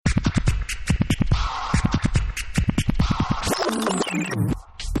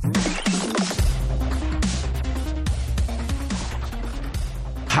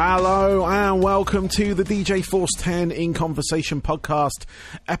Hello and welcome to the DJ Force 10 in Conversation podcast,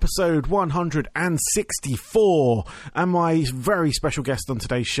 episode 164. And my very special guest on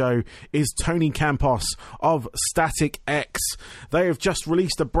today's show is Tony Campos of Static X. They have just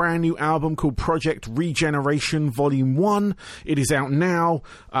released a brand new album called Project Regeneration Volume 1. It is out now.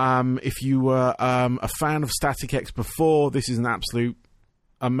 If you were a fan of Static X before, this is an absolute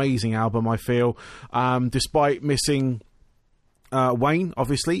amazing album, I feel. Despite missing Wayne,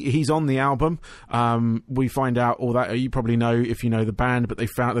 obviously, he's on the album. We find out all that. You probably know if you know the band, but they've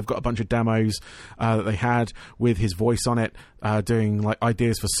got a bunch of demos that they had with his voice on it, doing like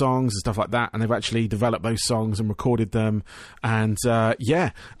ideas for songs and stuff like that. And they've actually developed those songs and recorded them. And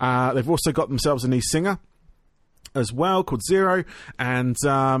they've also got themselves a new singer as well, called Zero, and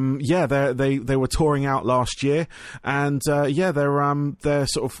they were touring out last year, and they're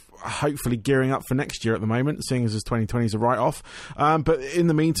sort of hopefully gearing up for next year at the moment, seeing as 2020 is a write-off. But in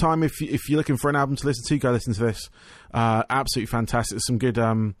the meantime, if you're looking for an album to listen to, go listen to this. Absolutely fantastic. There's some good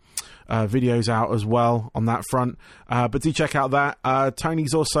videos out as well on that front, but do check out that.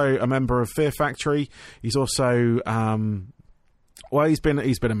 Tony's also a member of Fear Factory. He's also he's been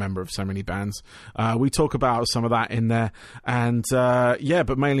a member of so many bands. We talk about some of that in there, and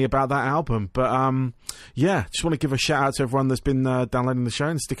but mainly about that album. But just want to give a shout out to everyone that's been downloading the show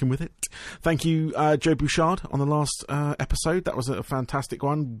and sticking with it. Thank you, Joe Bouchard, on the last episode. That was a fantastic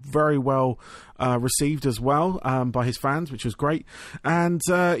one, very well received as well by his fans, which was great. And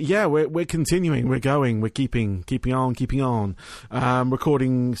we're continuing, we're going, we're keeping on,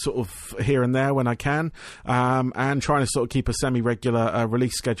 recording sort of here and there when I can, and trying to sort of keep a semi-regular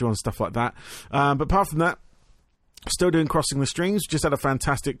release schedule and stuff like that. But apart from that, still doing Crossing the Streams. Just had a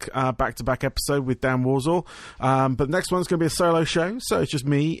fantastic back-to-back episode with Dan Warsaw. But the next one's going to be a solo show, so it's just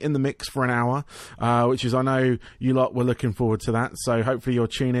me in the mix for an hour, which is, I know you lot were looking forward to that. So hopefully you'll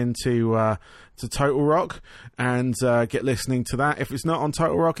tune in to Total Rock and get listening to that. If it's not on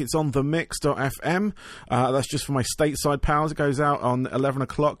Total Rock, it's on themix.fm. That's just for my stateside pals. It goes out on 11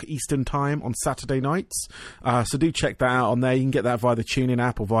 o'clock Eastern time on Saturday nights. So do check that out on there. You can get that via the TuneIn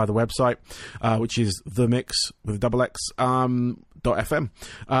app or via the website, which is themix with a double X. .fm.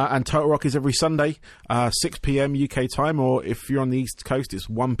 And Total Rock is every Sunday, 6 p.m. UK time, or if you're on the East Coast, it's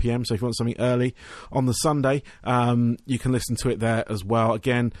 1 p.m. So if you want something early on the Sunday, you can listen to it there as well.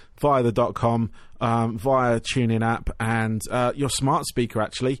 Again, via the .com, via TuneIn app, and your smart speaker,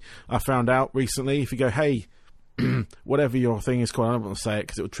 actually. I found out recently, if you go, hey, whatever your thing is called, I don't want to say it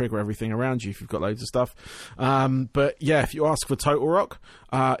because it will trigger everything around you if you've got loads of stuff. But yeah, if you ask for Total Rock,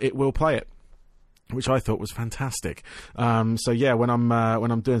 it will play it, which I thought was fantastic. When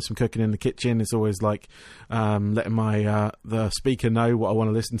I'm doing some cooking in the kitchen, it's always like letting my the speaker know what I want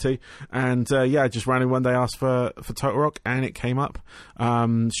to listen to. And just randomly one day asked for Total Rock, and it came up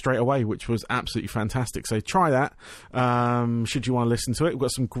straight away, which was absolutely fantastic. So try that should you want to listen to it. We've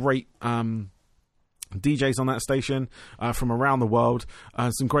got some great DJs on that station from around the world,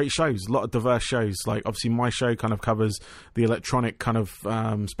 some great shows, a lot of diverse shows. Like obviously my show kind of covers the electronic kind of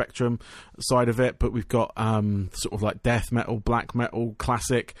spectrum side of it, but we've got sort of like death metal, black metal,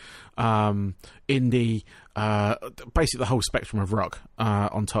 classic, indie, basically the whole spectrum of rock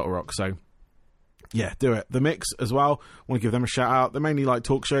on Total Rock. So yeah, do it. The Mix as well, want to give them a shout out. They're mainly like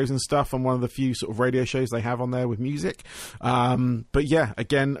talk shows and stuff, and one of the few sort of radio shows they have on there with music. But yeah,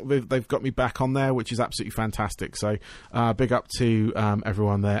 again, they've got me back on there, which is absolutely fantastic. So big up to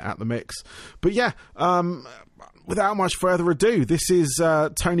everyone there at The Mix. But yeah, without much further ado, this is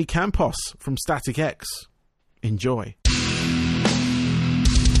Tony Campos from Static X. Enjoy.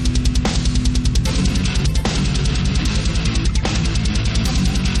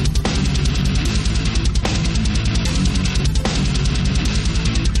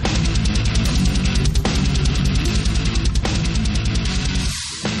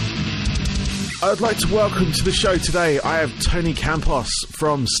 I'd like to welcome to the show today, I have Tony Campos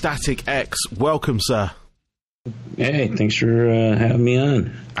from Static X. Welcome, sir. Hey, thanks for having me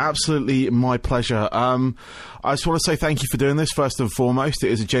on. Absolutely my pleasure. I just want to say thank you for doing this, first and foremost.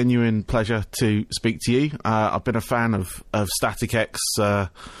 It is a genuine pleasure to speak to you. I've been a fan of Static X for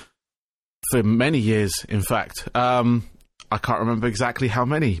many years, in fact. I can't remember exactly how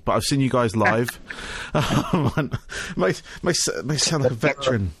many, but I've seen you guys live. May sound like a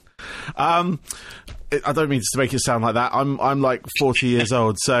veteran. I don't mean to make it sound like that. I'm like 40 years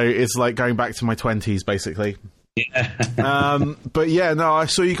old, so it's like going back to my 20s, basically. Yeah. But yeah, no, I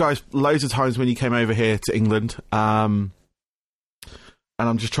saw you guys loads of times when you came over here to England. And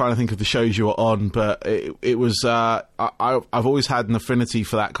I'm just trying to think of the shows you were on, but it was I've always had an affinity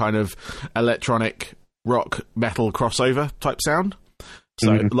for that kind of electronic rock metal crossover type sound.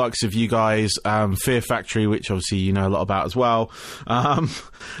 So likes of you guys, Fear Factory, which obviously you know a lot about as well, and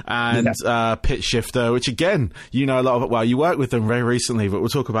Pitch Shifter, which again you know a lot about. Well, you worked with them very recently, but we'll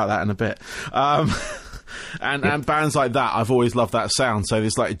talk about that in a bit. And bands like that, I've always loved that sound. So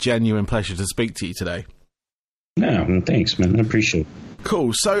it's like a genuine pleasure to speak to you today. No, thanks, man. I appreciate it.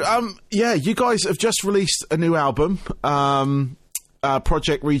 Cool. So, you guys have just released a new album,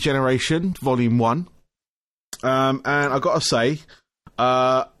 Project Regeneration, Volume 1. And I got to say,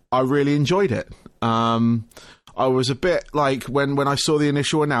 I really enjoyed it. I was a bit like, when I saw the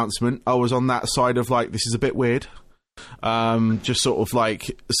initial announcement, I was on that side of like, this is a bit weird. Just sort of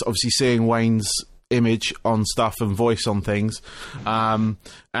like, obviously seeing Wayne's image on stuff and voice on things, but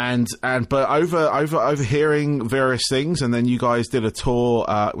over hearing various things, and then you guys did a tour.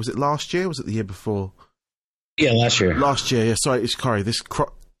 Was it last year? Was it the year before? Yeah, last year. Yeah, sorry, this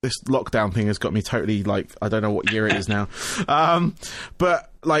lockdown thing has got me totally like, I don't know what year it is now. But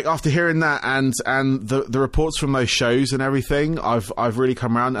like after hearing that and the reports from those shows and everything, I've really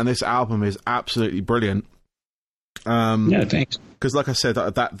come around, and this album is absolutely brilliant. Yeah, thanks. Because, like I said,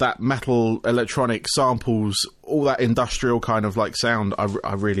 that metal, electronic samples, all that industrial kind of like sound,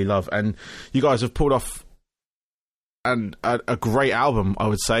 I really love. And you guys have pulled off a great album, I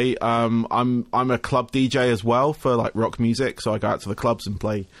would say. I'm a club DJ as well for like rock music, so I go out to the clubs and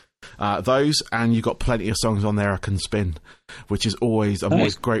play those. And you've got plenty of songs on there I can spin, which is always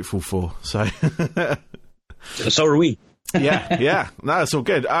always grateful for. So, so are we. yeah. No, it's all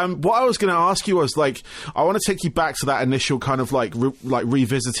good. What I was going to ask you was, like, I want to take you back to that initial kind of like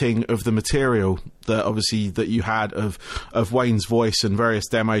revisiting of the material that obviously that you had of Wayne's voice and various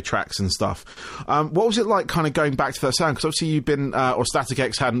demo tracks and stuff. What was it like kind of going back to that sound? Because obviously you've been, or Static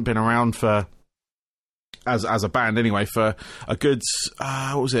X hadn't been around for, as a band anyway, for a good,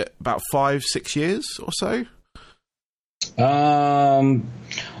 what was it, about 5-6 years or so?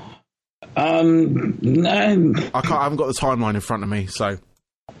 I haven't got the timeline in front of me, so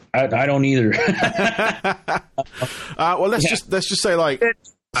I don't either. Well, let's just say like,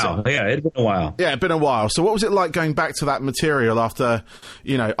 it's been a while. Yeah, it's been a while. So, what was it like going back to that material after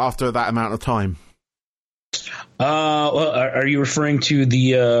that amount of time? Well, are you referring to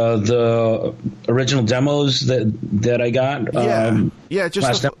the original demos that I got? Yeah,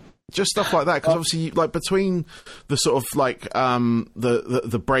 just stuff like that, because obviously, like, between the sort of like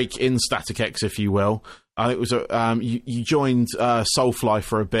the break in Static X, if you will, I think it was you joined Soulfly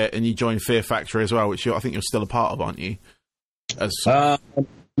for a bit, and you joined Fear Factory as well, which I think you're still a part of, aren't you?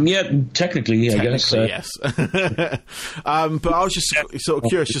 Yeah, technically, I guess. Yes. But I was just sort of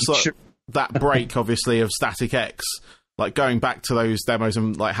curious, just like that break, obviously, of Static X, like going back to those demos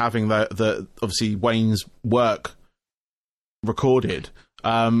and like having the obviously Wayne's work recorded.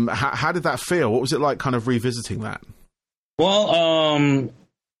 How did that feel? What was it like kind of revisiting that? Well,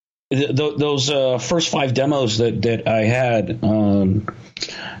 those first 5 demos that I had,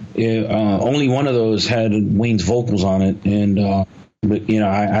 only one of those had Wayne's vocals on it, and but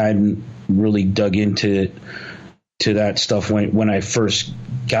I hadn't really dug into that stuff when I first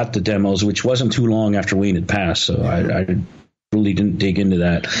got the demos, which wasn't too long after Wayne had passed, so I really didn't dig into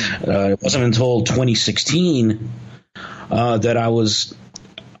that. It wasn't until 2016 that I was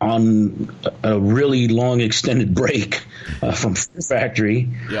on a really long extended break from Fear Factory,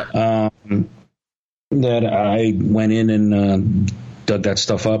 that I went in and dug that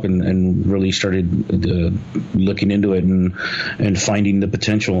stuff up and really started looking into it and finding the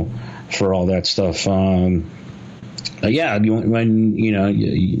potential for all that stuff. When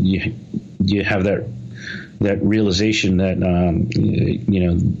you have that realization that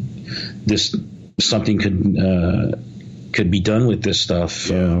this something could be done with this stuff.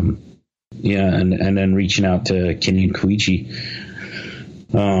 And then reaching out to Kenny and Koichi.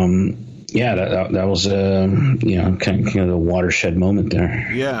 That was kind of the watershed moment there.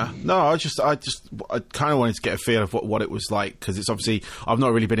 Yeah, no, I kind of wanted to get a feel of what it was like, because it's obviously I've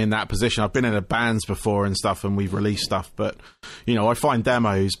not really been in that position. I've been in bands before and stuff, and we've released stuff, but I find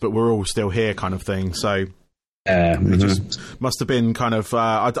demos, but we're all still here, kind of thing. So. It just must have been kind of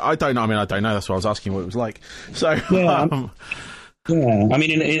I don't know. I mean, I don't know. That's why I was asking what it was like. So I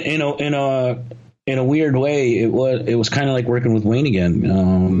mean, in a weird way, it was kind of like working with Wayne again.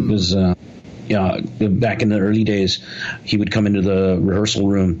 Because back in the early days, he would come into the rehearsal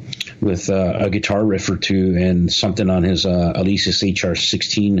room with a guitar riff or two and something on his Alesis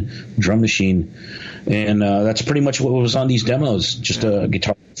HR-16 drum machine. And that's pretty much what was on these demos, just a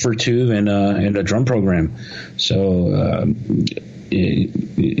guitar for two and a drum program. So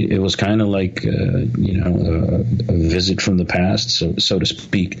it was kind of like a visit from the past, so to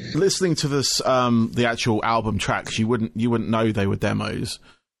speak. Listening to this, the actual album tracks, you wouldn't know they were demos.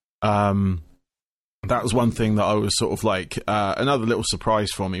 That was one thing that I was sort of like another little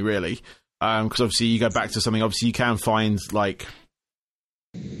surprise for me, really, because obviously you go back to something. Obviously, you can find like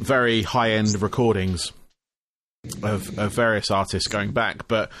very high end recordings of various artists going back,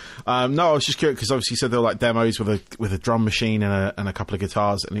 but no, I was just curious because obviously you said they were like demos with a drum machine and a couple of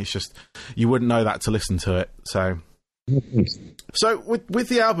guitars, and it's just you wouldn't know that to listen to it. So with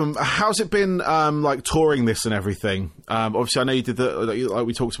the album, how's it been like touring this and everything? Obviously, I know you did like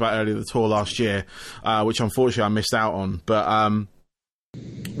we talked about earlier, the tour last year, which unfortunately I missed out on. But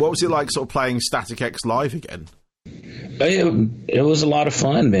what was it like, sort of playing Static X live again? It was a lot of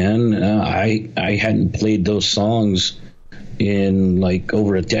fun, man. I hadn't played those songs in like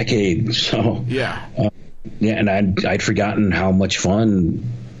over a decade, so yeah, and I'd forgotten how much fun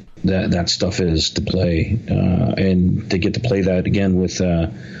that stuff is to play, and to get to play that again with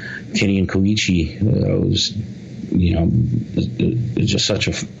Kenny and Koichi, was it's just such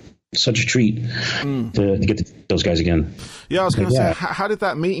a treat to get those guys again. Yeah, I was going to say, how did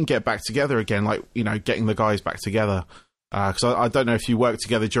that meeting get back together again? Like, getting the guys back together, because I don't know if you worked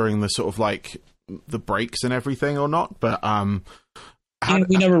together during the sort of like the breaks and everything or not, but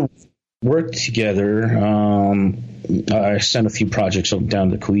we never worked together. I sent a few projects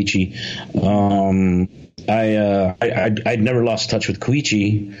down to Koichi. I'd never lost touch with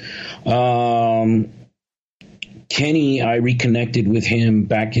Koichi. Kenny, I reconnected with him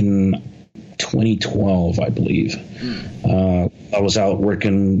back in 2012, I believe. I was out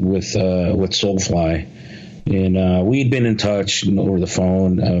working with Soulfly, and we'd been in touch over the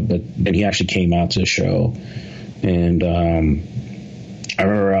phone, but then he actually came out to the show, and I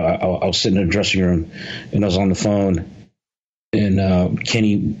remember I was sitting in the dressing room, and I was on the phone, and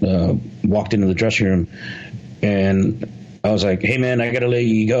Kenny walked into the dressing room, and I was like, "Hey man, I gotta let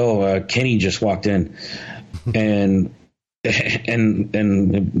you go. Kenny just walked in," and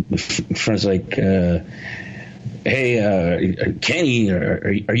friends like, "Hey, Kenny,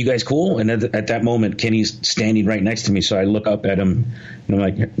 are you guys cool?" And at that moment, Kenny's standing right next to me, so I look up at him, and I'm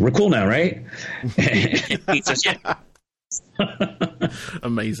like, "We're cool now, right?" And he says, "Yeah."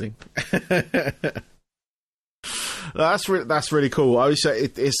 Amazing. That's really cool. I always say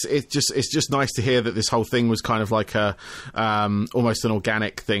it's just nice to hear that this whole thing was kind of like a almost an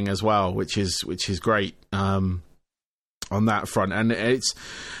organic thing as well, which is great on that front. And it's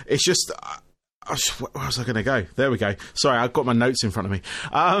just where was I going to go? There we go. Sorry, I've got my notes in front of me.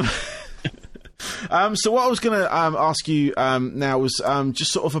 So what I was going to ask you now was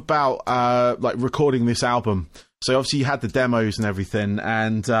just sort of about like recording this album. So obviously you had the demos and everything,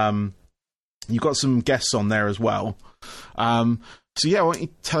 and you got some guests on there as well. So yeah, why don't you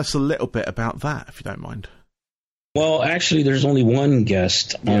tell us a little bit about that, if you don't mind? Well, actually, there's only one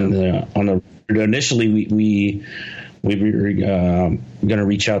guest on the. Initially, we were going to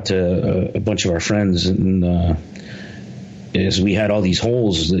reach out to a bunch of our friends, and as we had all these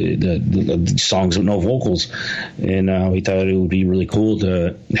holes, the songs with no vocals, and we thought it would be really cool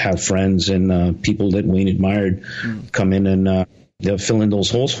to have friends and people that Wayne admired come in and they'll fill in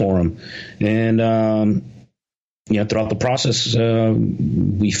those holes for him. And throughout the process,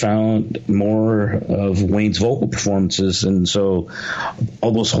 we found more of Wayne's vocal performances, and so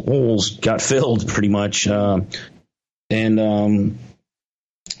all those holes got filled pretty much.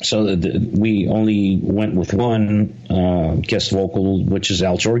 So we only went with one guest vocal, which is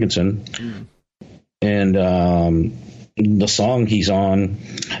Al Jorgensen. And the song he's on,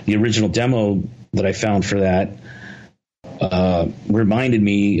 the original demo that I found for that, reminded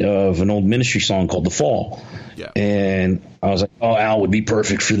me of an old Ministry song called The Fall. Yeah. And I was like, "Oh, Al would be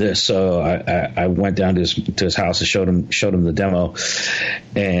perfect for this." So I went down to his house and showed him the demo,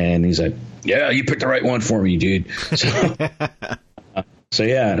 and he's like, "Yeah, you picked the right one for me, dude." So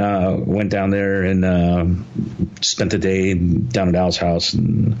went down there and spent the day down at Al's house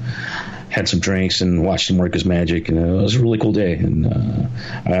and had some drinks and watched him work his magic, and it was a really cool day. And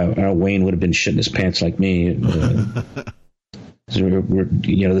Wayne would have been shitting his pants like me. So we're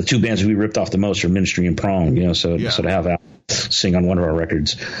the two bands we ripped off the most are Ministry and Prong. So to have Al sing on one of our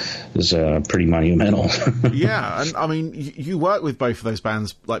records is pretty monumental. Yeah, and I mean, you worked with both of those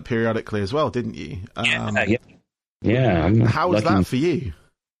bands like periodically as well, didn't you? Yeah. How was that for you?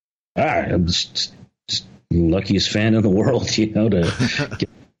 I'm just luckiest fan in the world, to get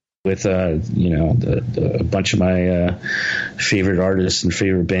with a bunch of my favorite artists and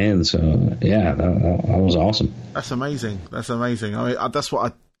favorite bands. So that was awesome. That's amazing. I mean, that's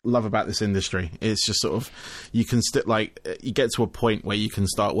what love about this industry. It's just sort of, you can you get to a point where you can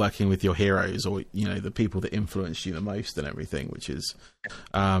start working with your heroes, or the people that influence you the most and everything, which is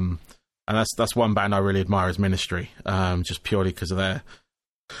and that's one band I really admire is Ministry, just purely because of their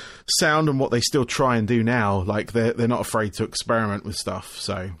sound and what they still try and do now. Like they're not afraid to experiment with stuff.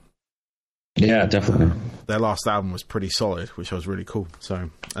 So yeah, definitely. Their last album was pretty solid, which was really cool. So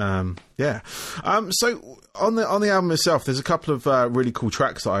yeah. So on the album itself, there's a couple of really cool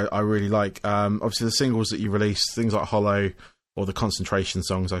tracks that I really like. Obviously the singles that you released, things like Hollow, or the concentration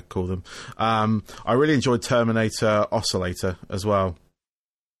songs I call them. I really enjoyed Terminator Oscillator as well.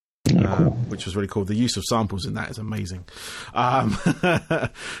 Cool. Which was really cool. The use of samples in that is amazing.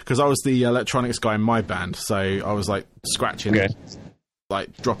 Because I was the electronics guy in my band, so I was like scratching,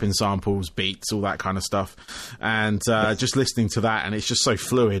 like dropping samples, beats, all that kind of stuff, and just listening to that, and it's just so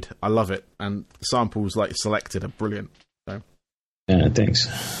fluid. I love it, and the samples like selected are brilliant. So yeah,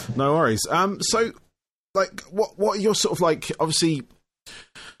 thanks. No worries. So like, what are your sort of like? Obviously,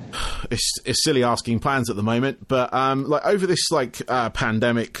 it's silly asking plans at the moment, but like over this like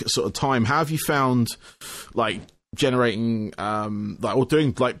pandemic sort of time, how have you found like generating like or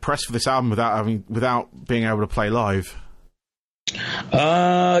doing like press for this album without being able to play live?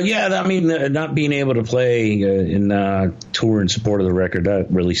 Yeah, I mean, not being able to play in tour in support of the record,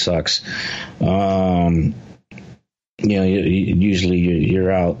 that really sucks. Usually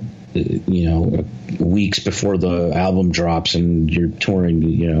you're out, weeks before the album drops, and you're touring.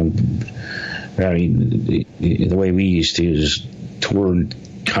 I mean, the way we used to is tour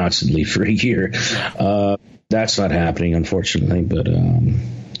constantly for a year. That's not happening, unfortunately,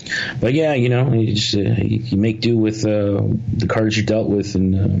 but yeah, you just you make do with the cards you're dealt with,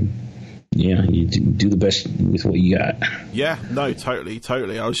 and you do the best with what you got. Yeah, no, totally.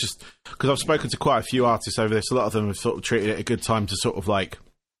 I was just, because I've spoken to quite a few artists over this. A lot of them have sort of treated it a good time to sort of like,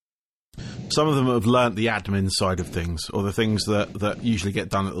 some of them have learnt the admin side of things, or the things that usually get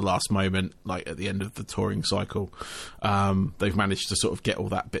done at the last moment, like at the end of the touring cycle. They've managed to sort of get all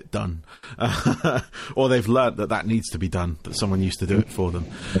that bit done. Or they've learnt that needs to be done, that someone used to do it for them.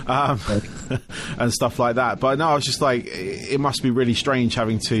 And stuff like that. But no, I was just like, it must be really strange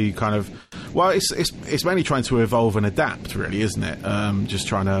having to kind of, well, it's mainly trying to evolve and adapt, really, isn't it? Just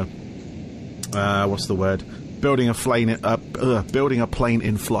trying to, what's the word? Building a plane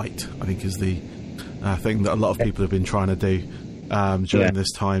in flight, I think, is the thing that a lot of people have been trying to do during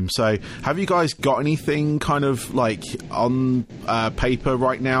this time. So have you guys got anything kind of like on paper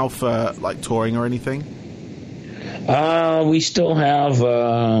right now for like touring or anything? We still have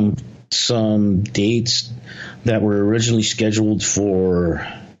some dates that were originally scheduled for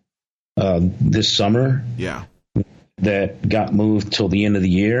this summer. Yeah. That got moved till the end of the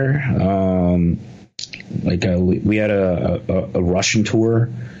year. We had a Russian tour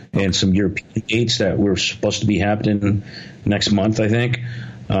and some European dates that were supposed to be happening next month, I think.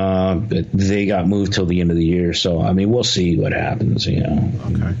 But they got moved till the end of the year. So, I mean, we'll see what happens,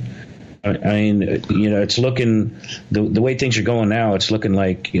 Okay. I mean, it's looking, the way things are going now, it's looking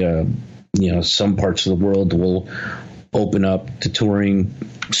like, some parts of the world will open up to touring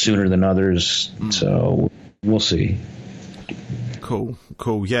sooner than others. So we'll see. Cool.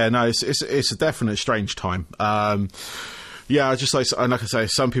 Yeah, no, it's a definite strange time. Yeah, just like I say,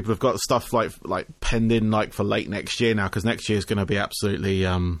 some people have got stuff like penned in like for late next year now, because next year is going to be absolutely.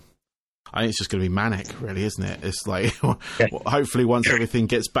 I think it's just going to be manic, really, isn't it? It's like hopefully once everything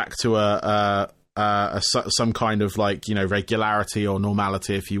gets back to some kind of like regularity or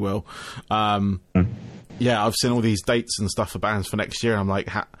normality, if you will. Yeah, I've seen all these dates and stuff for bands for next year, and I'm like,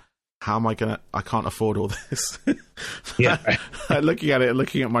 how am I I can't afford all this. Yeah. Looking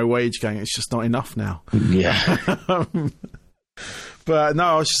at my wage going, it's just not enough now. Yeah. But no,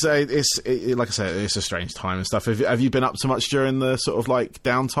 I was just saying, like I said, it's a strange time and stuff. Have you been up to much during the sort of like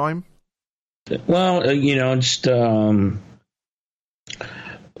downtime? Well, just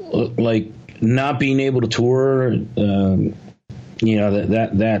like not being able to tour, that's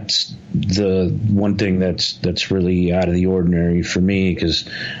the one thing that's really out of the ordinary for me, because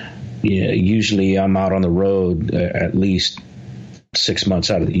usually I'm out on the road at least 6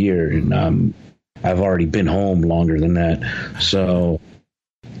 months out of the year, and I've already been home longer than that. So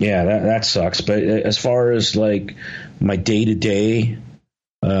yeah, that sucks. But as far as like my day-to-day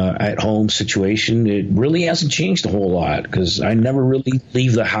at home situation, it really hasn't changed a whole lot, because I never really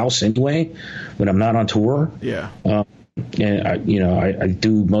leave the house anyway when I'm not on tour. Yeah. And I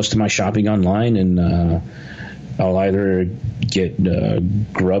do most of my shopping online, and I'll either get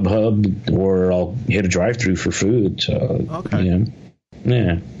Grubhub or I'll hit a drive-through for food. So okay.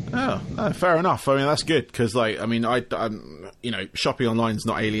 Yeah. Oh, no, fair enough. I mean, that's good, because like, I mean, shopping online is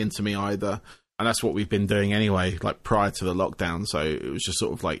not alien to me either. And that's what we've been doing anyway, like prior to the lockdown. So it was just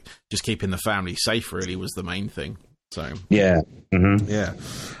sort of like just keeping the family safe really was the main thing. So yeah. Mm-hmm. Yeah.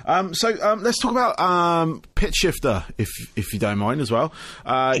 So let's talk about Pitch Shifter, if you don't mind as well.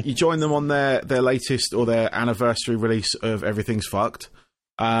 You joined them on their latest or their anniversary release of Everything's Fucked.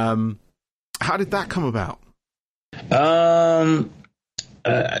 How did that come about? I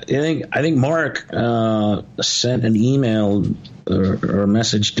think Mark sent an email or a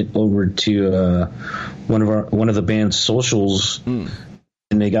message over to one of the band's socials, and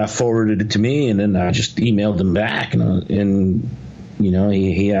they got forwarded it to me, and then I just emailed them back, and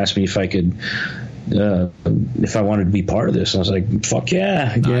he asked me if I could. If I wanted to be part of this, I was like, "Fuck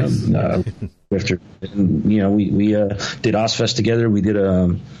yeah!" Nice. After, we did Ozfest together. We did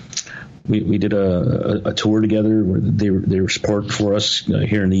we did a tour together where they were support for us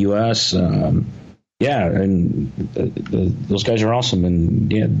here in the U.S. And those guys are awesome, and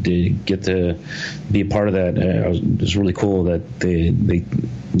to get to be a part of that, it was really cool that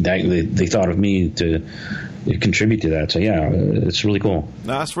they thought of me to contribute to that. So it's really cool.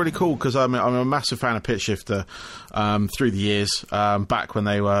 No, that's really cool because I'm a massive fan of Pitch Shifter through the years, back when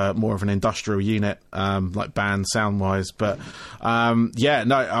they were more of an industrial unit, like band sound wise. But I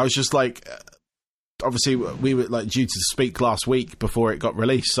was just like, obviously we were like due to speak last week before it got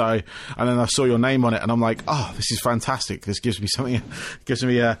released. So, and then I saw your name on it, and I'm like, oh, this is fantastic. This gives me something,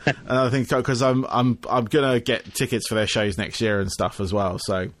 another thing, because I'm gonna get tickets for their shows next year and stuff as well.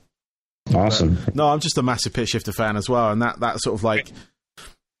 So. Awesome. But, no, I'm just a massive Pitch Shifter fan as well, and that sort of like,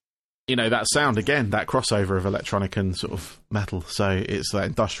 that sound again, that crossover of electronic and sort of metal. So it's that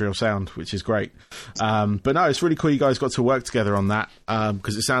industrial sound, which is great. But no, it's really cool you guys got to work together on that,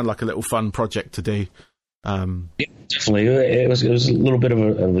 because it sounded like a little fun project to do. Definitely, it was a little bit of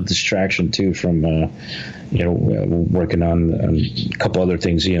a distraction too from working on a couple other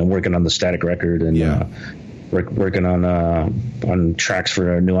things. Working on the Static record and. Working on tracks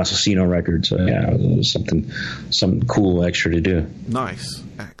for a new Assassino record, so it was something cool extra to do. Nice,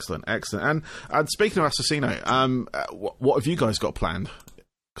 excellent. And speaking of Assassino, what have you guys got planned?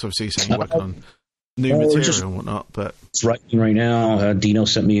 Because obviously you're saying you're working on new material and whatnot, but it's writing right now. Dino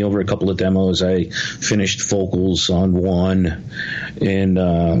sent me over a couple of demos. I finished vocals on one,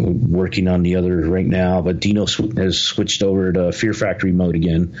 and working on the other right now. But Dino has switched over to Fear Factory mode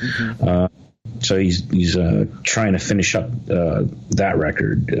again. Mm-hmm. So he's trying to finish up that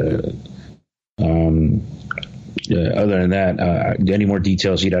record. Other than that, any more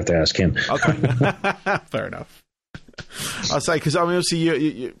details you'd have to ask him. Okay, fair enough. I'll say because obviously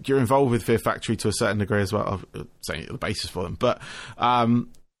you're involved with Fear Factory to a certain degree as well. I'm saying you're the basis for them, but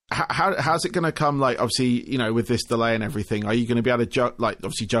how's it going to come? Like obviously, with this delay and everything, are you going to be able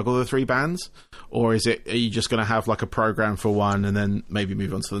to juggle the three bands, or are you just going to have like a program for one and then maybe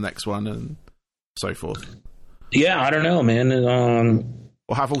move on to the next one and so forth? Yeah, I don't know, man.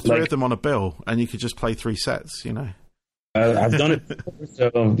 Or have all three of them on a bill, and you could just play 3 sets. I've done it before,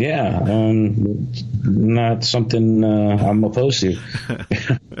 so not something I'm opposed to.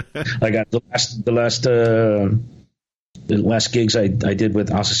 I got the last gigs I did with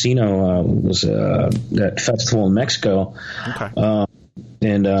Assassino was at festival in Mexico. Okay.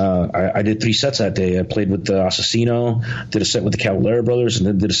 And I did 3 sets that day. I played with Assassino, did a set with the Cavalera Brothers, and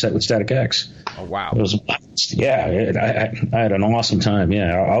then did a set with Static X. Oh, wow. It was, I had an awesome time.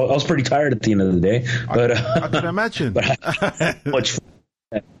 Yeah, I was pretty tired at the end of the day. But I can imagine. But I had so much fun.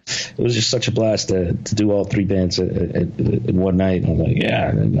 It was just such a blast to do all 3 bands in one night. I was like,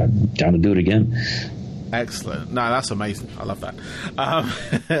 I'm down to do it again. Excellent. No, that's amazing. I love that.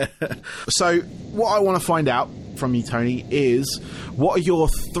 So what I want to find out from you, Tony, is what are your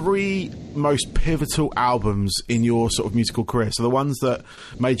 3 most pivotal albums in your sort of musical career? So the ones that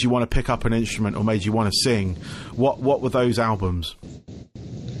made you want to pick up an instrument or made you want to sing. What were those albums?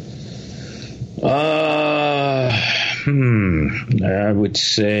 I would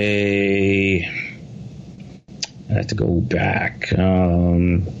say I have to go back.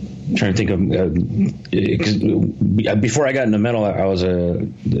 Trying to think of before I got into metal, I was a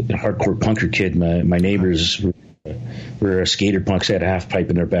hardcore punker kid. My neighbors were skater punks. They had a half pipe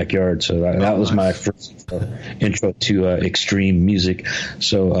in their backyard, so that was my first intro to extreme music.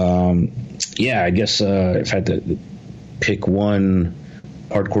 So I guess if I had to pick one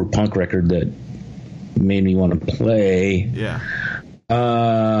hardcore punk record that made me want to play,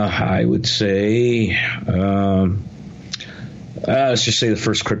 I would say let's just say the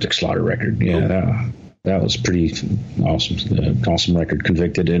first Cryptic Slaughter record. Yeah, that was pretty awesome. Awesome record.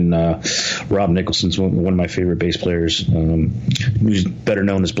 Convicted, and Rob Nicholson's one of my favorite bass players. Who's better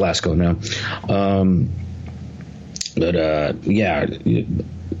known as Blasco now. But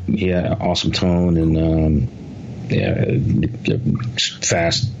awesome tone and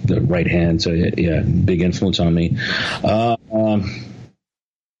fast right hand. So big influence on me.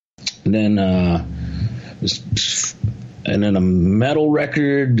 And then a metal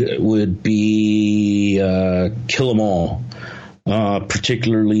record would be Kill 'Em All,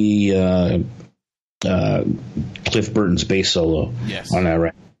 particularly Cliff Burton's bass solo on that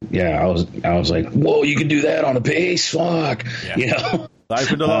record. Yeah, I was like, whoa, you can do that on a bass? Fuck. Yeah. You know? That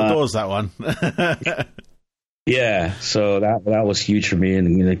opened a lot of doors, that one. Yeah, so that was huge for me,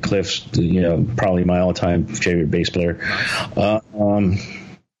 and Cliff's probably my all-time favorite bass player.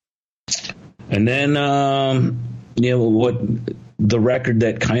 And then what the record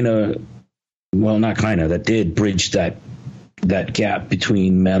that that did bridge that gap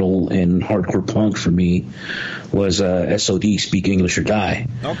between metal and hardcore punk for me was SOD, Speak English or Die.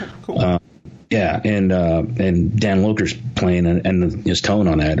 Okay, cool. And Dan Loker's playing and his tone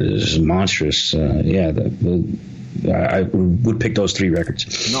on that is monstrous. I would pick those three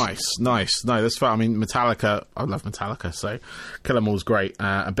records. Nice. No, that's fine. I mean, Metallica, I love Metallica, so Kill 'Em All's great.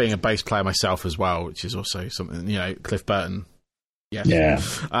 And being a bass player myself as well, which is also something, Cliff Burton. Yes. Yeah.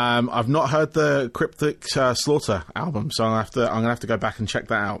 I've not heard the Cryptic Slaughter album, so I'm gonna have to go back and check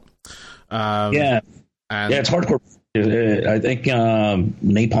that out. It's hardcore. I think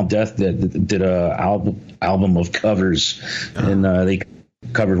Napalm Death did a album of covers, and they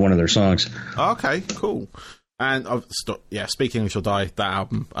covered one of their songs. Okay, cool. And Speak English or Die, that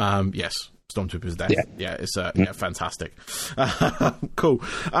album. Yes, Stormtrooper's Death. Yeah, it's fantastic. Cool.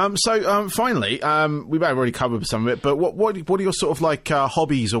 Finally, we may have already covered some of it, but what are your sort of like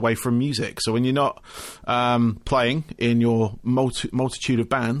hobbies away from music? So when you're not playing in your multitude of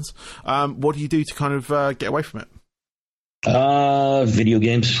bands, what do you do to kind of get away from it? Video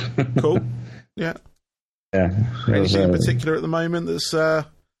games. Cool. Yeah. Yeah. Anything in particular at the moment that's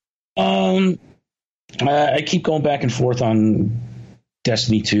I keep going back and forth on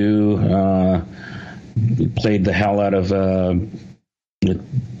Destiny 2. Played the hell out of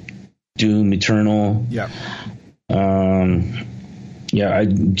Doom Eternal. Yeah. I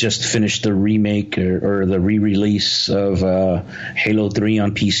just finished the remake or the re-release of Halo 3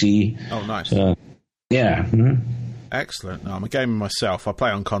 on PC. Oh, nice. Yeah. Mm-hmm. Excellent. No, I'm a gamer myself. I play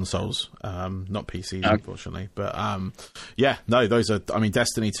on consoles, not PCs, unfortunately. But those are. I mean,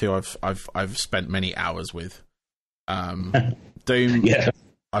 Destiny 2. I've spent many hours with. Doom. Yeah.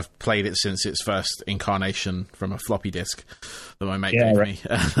 I've played it since its first incarnation from a floppy disk that my mate gave me.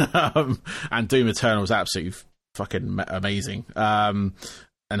 And Doom Eternal is absolutely fucking amazing. And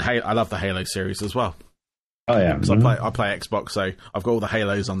I love the Halo series as well. Oh yeah, because I play Xbox, so I've got all the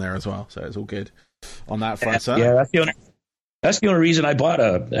Halos on there as well. So it's all good on that front. Yeah, that's the only reason I bought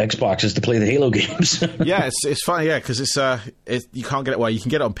a Xbox is to play the Halo games. Yeah, it's funny, because you can't get it. Well, you can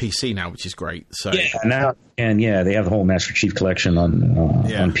get it on PC now, which is great. So they have the whole Master Chief Collection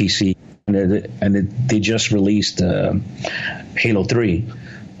on PC, and they just released Halo 3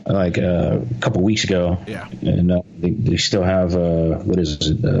 like a couple weeks ago. Yeah, and they still have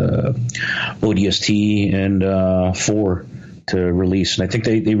ODST and 4 to release, and I think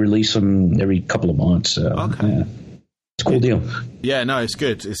they release them every couple of months. Okay. Yeah. It's a cool deal. Yeah, no, it's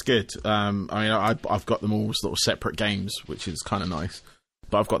good. It's good. I mean, I've got them all as little separate games, which is kind of nice.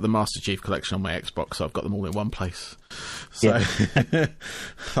 But I've got the Master Chief Collection on my Xbox, so I've got them all in one place. So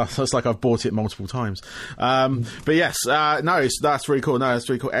it's like I've bought it multiple times. But yes, that's really cool. No, that's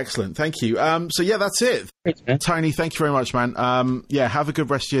really cool. Excellent. Thank you. So yeah, that's it. Thanks, Tony, thank you very much, man. Have a good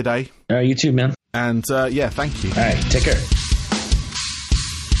rest of your day. You too, man. And thank you. All right, take care.